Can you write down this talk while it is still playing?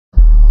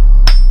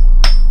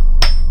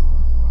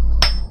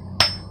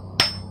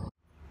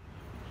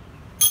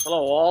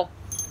Hello all.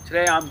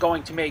 Today I'm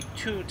going to make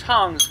two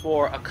tongs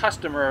for a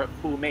customer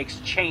who makes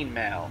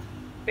chainmail.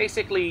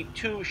 Basically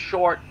two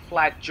short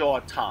flat jaw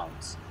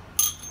tongs.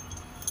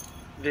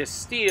 This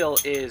steel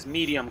is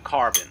medium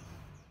carbon.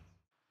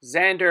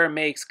 Xander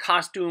makes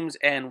costumes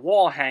and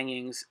wall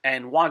hangings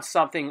and wants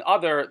something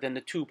other than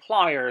the two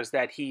pliers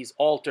that he's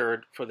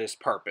altered for this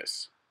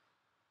purpose.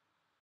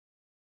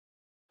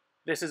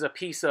 This is a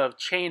piece of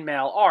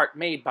chainmail art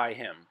made by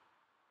him.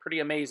 Pretty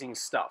amazing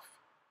stuff.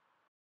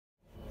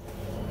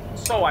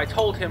 So I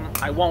told him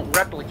I won't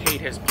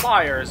replicate his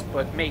pliers,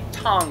 but make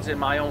tongs in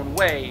my own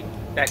way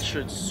that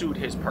should suit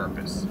his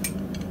purpose.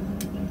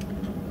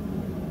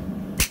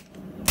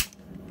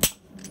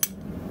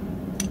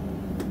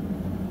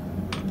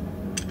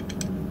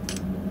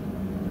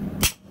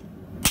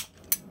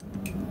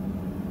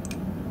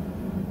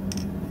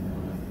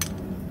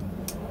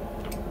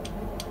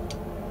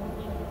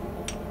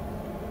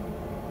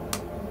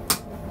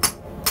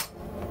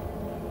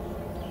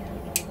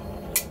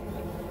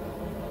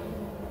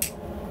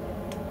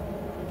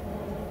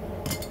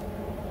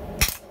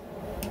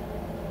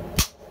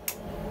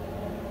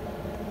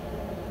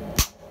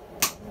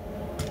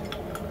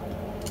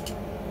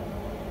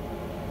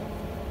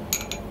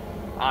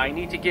 I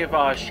need to give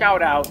a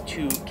shout out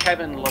to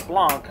Kevin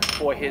LeBlanc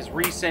for his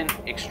recent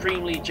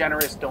extremely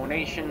generous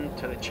donation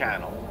to the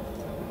channel.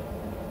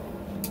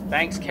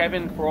 Thanks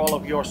Kevin for all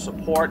of your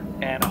support,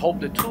 and I hope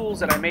the tools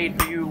that I made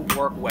for you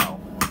work well.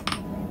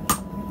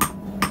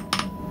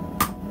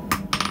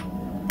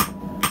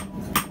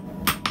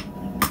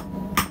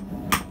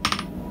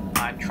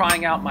 I'm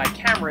trying out my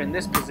camera in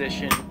this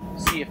position,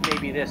 see if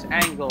maybe this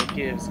angle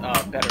gives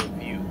a better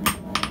view.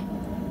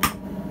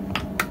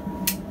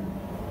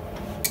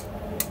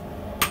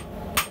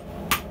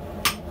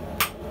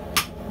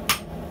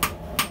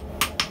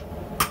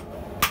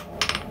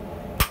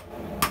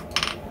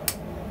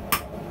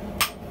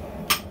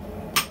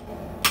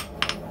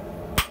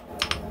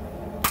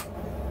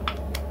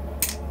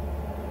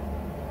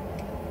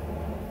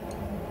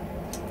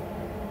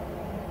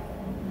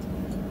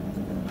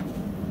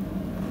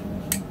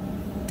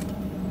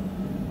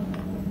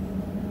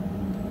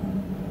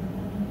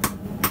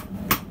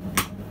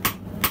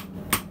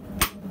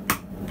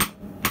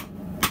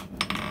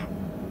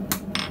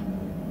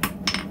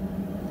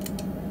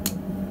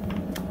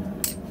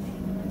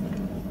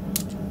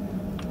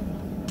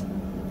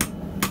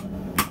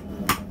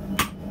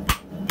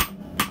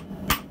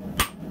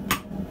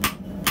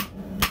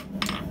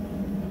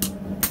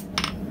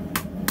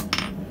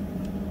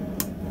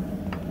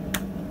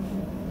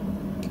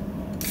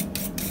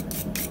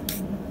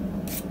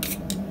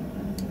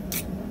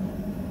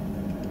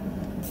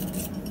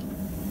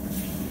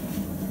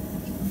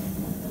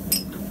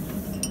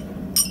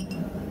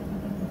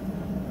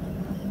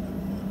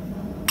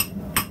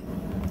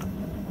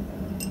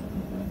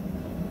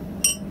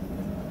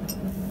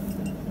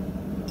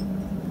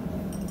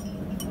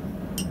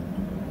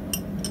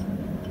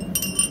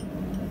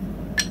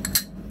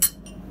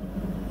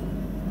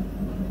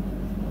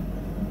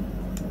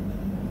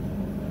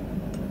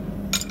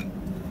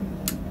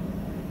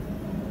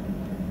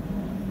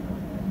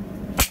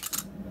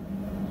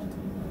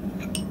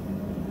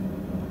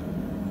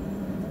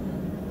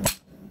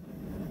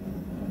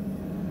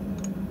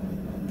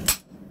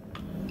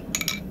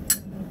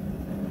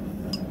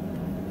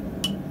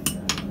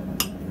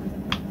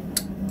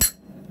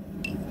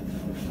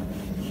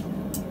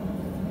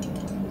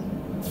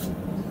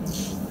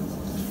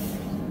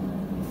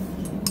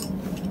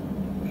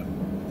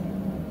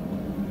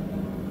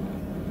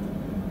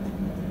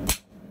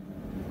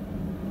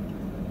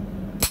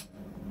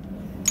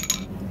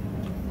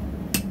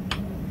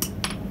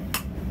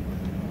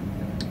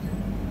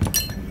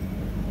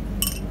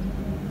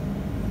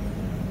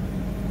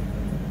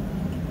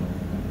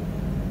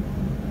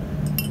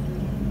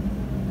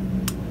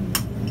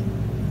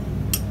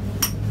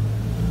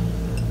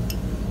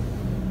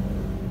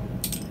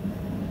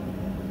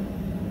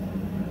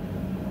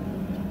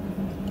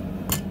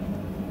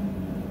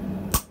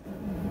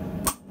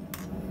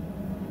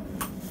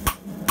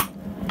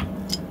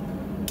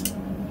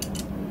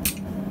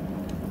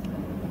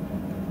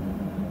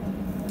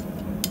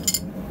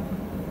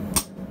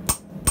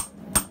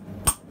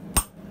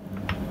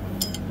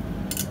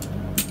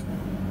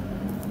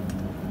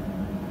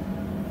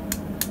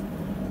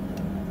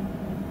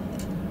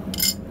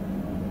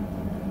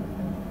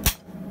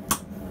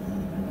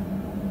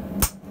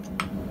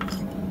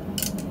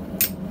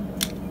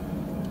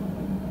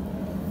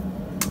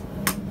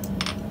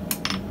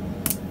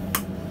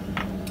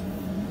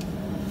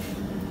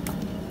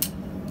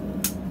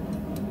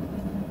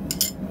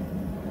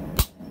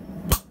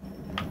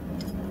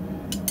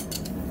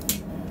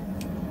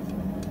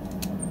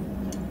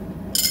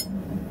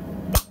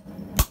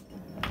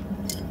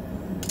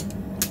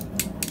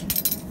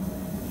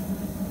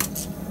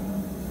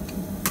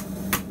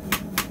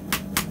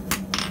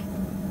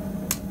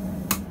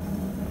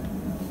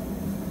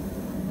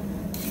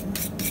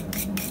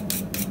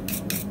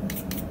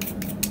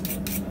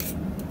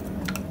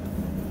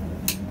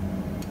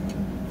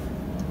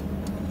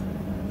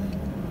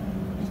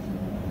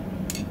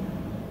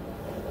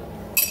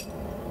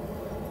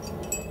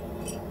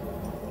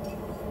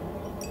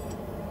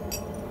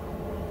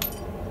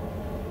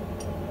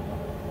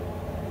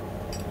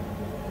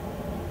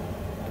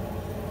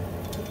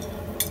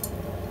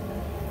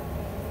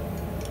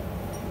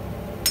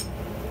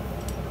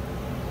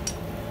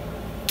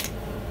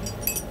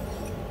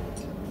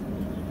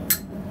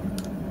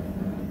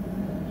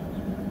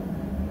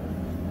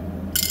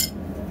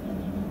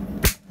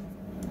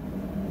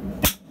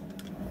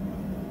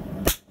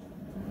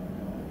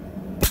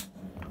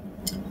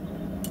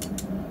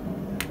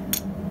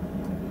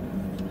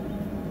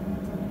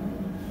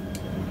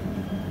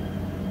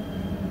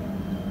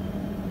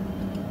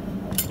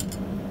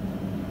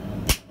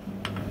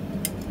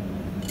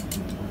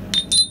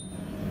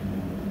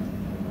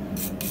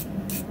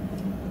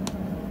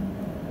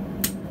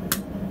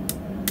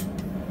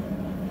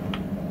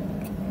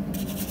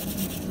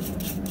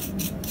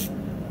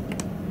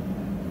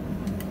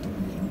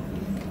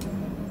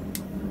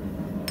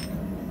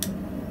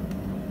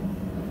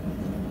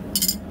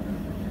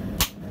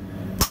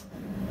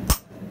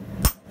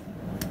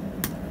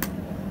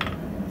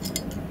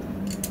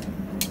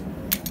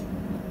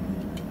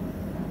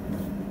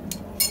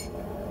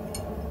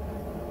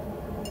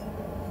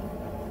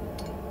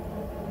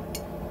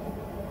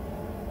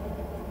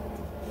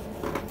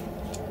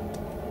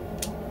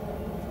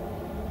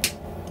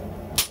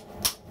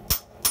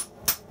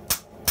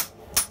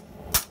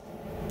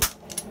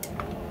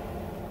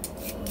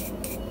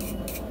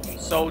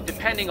 So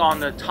depending on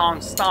the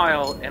tong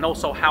style and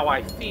also how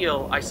I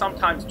feel, I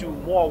sometimes do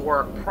more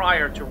work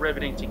prior to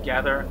riveting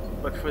together,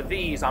 but for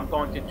these I'm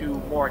going to do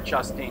more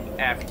adjusting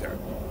after.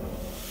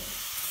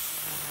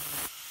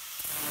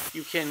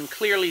 You can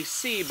clearly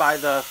see by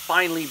the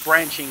finely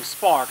branching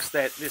sparks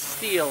that this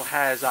steel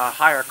has a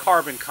higher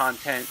carbon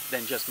content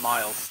than just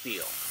mild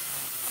steel.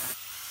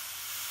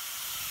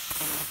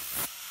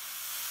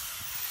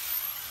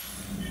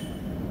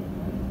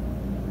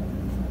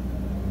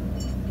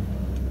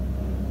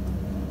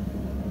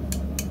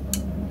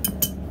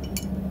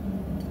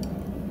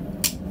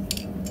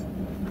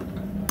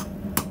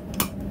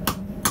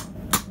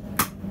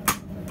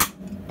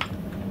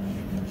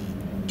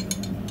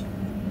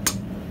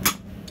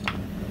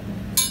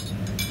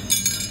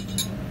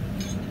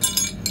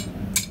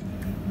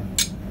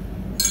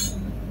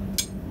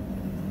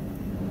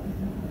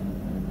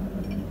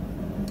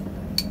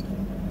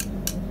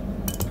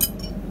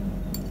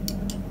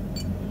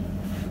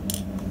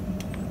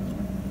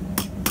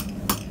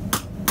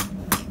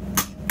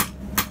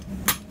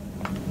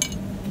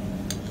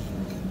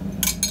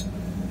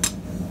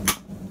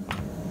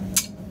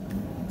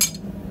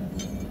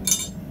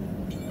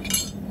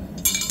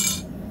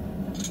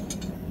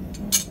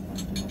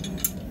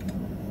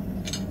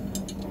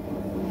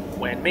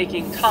 When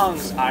making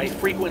tongs, I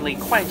frequently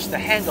quench the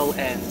handle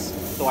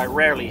ends, though I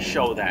rarely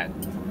show that.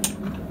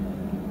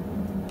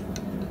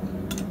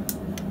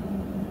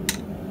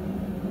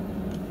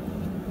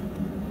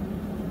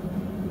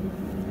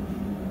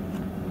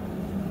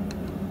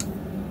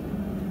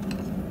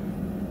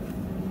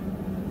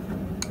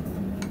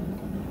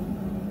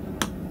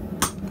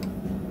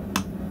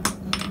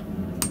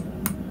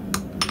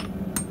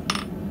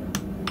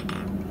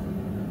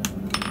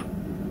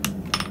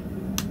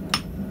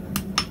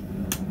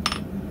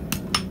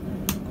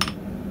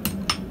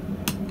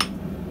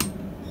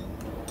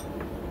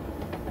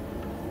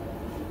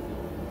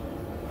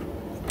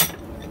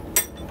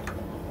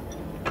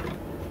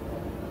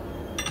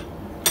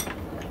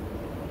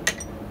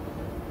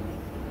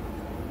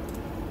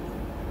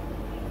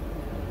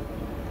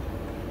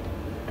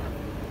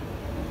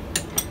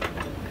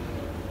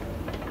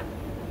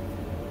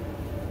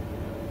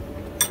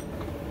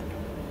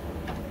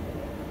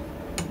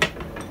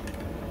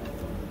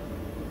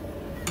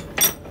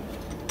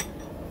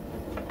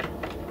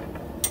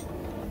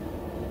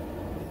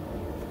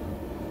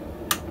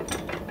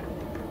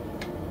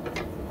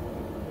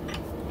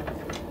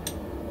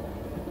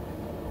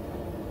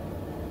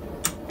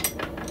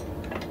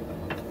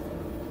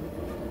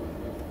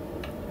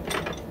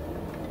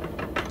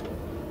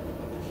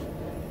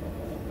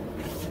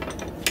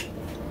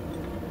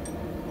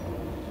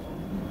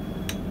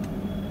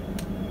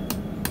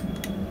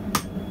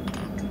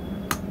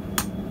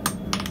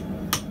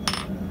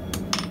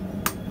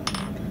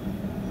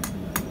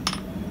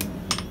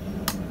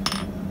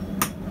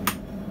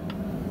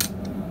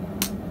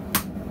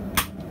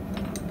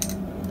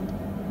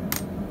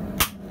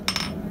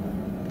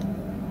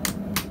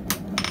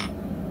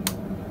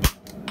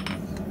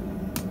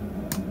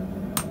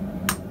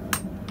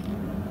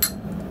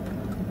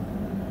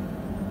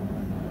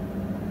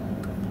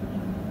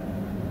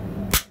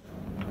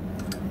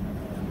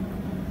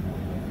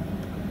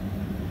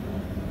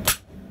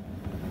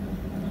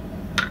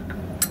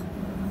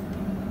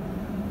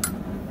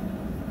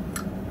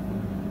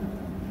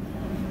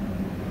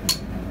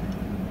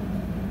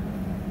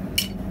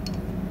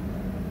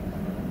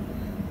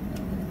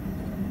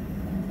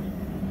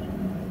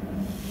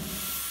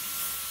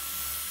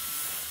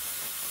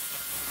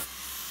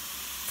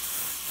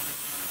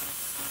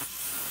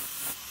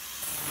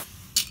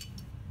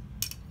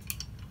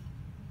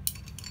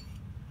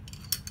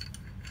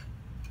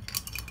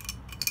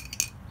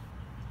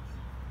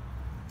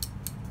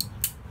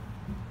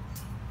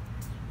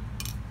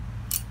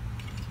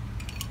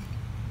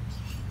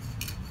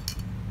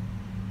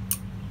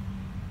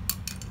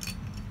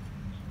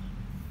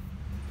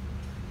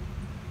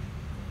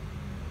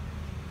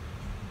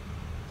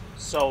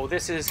 So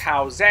this is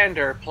how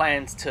Xander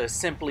plans to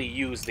simply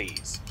use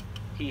these.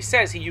 He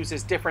says he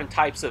uses different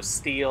types of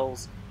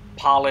steels,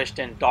 polished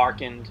and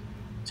darkened,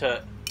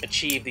 to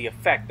achieve the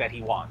effect that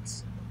he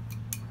wants.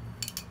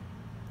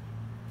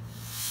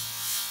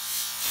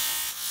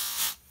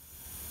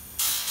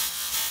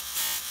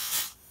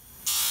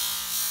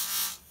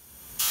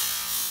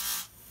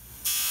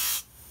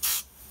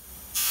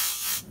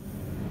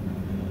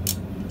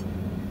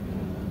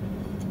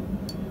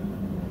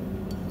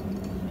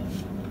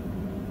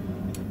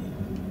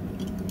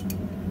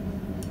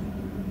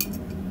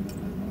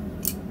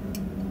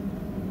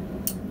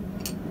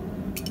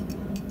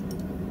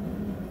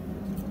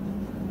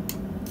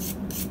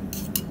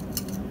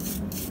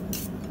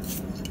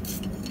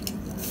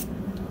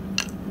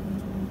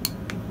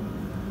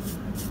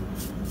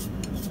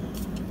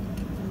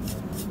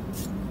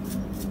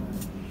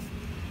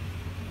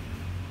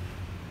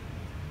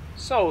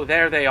 So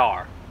there they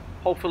are.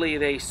 Hopefully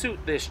they suit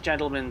this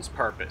gentleman's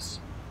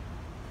purpose.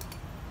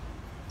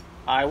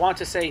 I want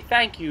to say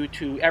thank you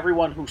to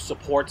everyone who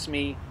supports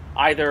me,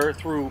 either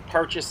through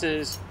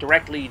purchases,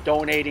 directly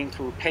donating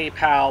through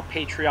PayPal,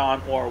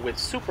 Patreon, or with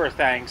super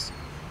thanks,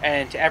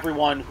 and to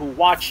everyone who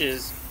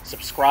watches,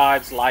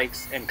 subscribes,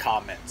 likes, and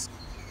comments.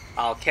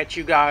 I'll catch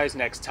you guys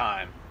next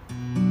time.